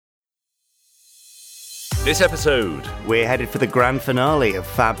This episode, we're headed for the grand finale of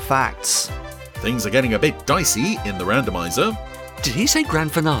FAB Facts. Things are getting a bit dicey in the Randomiser. Did he say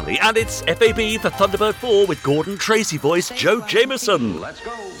grand finale? And it's FAB for Thunderbird 4 with Gordon Tracy voice Joe Jameson. I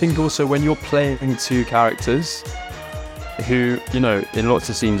think also when you're playing two characters who, in lots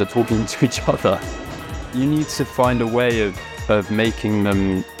of scenes are talking to each other, you need to find a way of making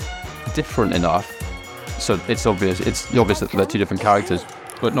them different enough so it's obvious that they're two different characters,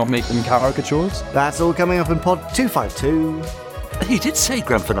 but not make them caricatures. That's all coming up in Pod 252. He did say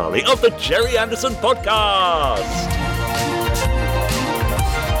grand finale of the Gerry Anderson Podcast.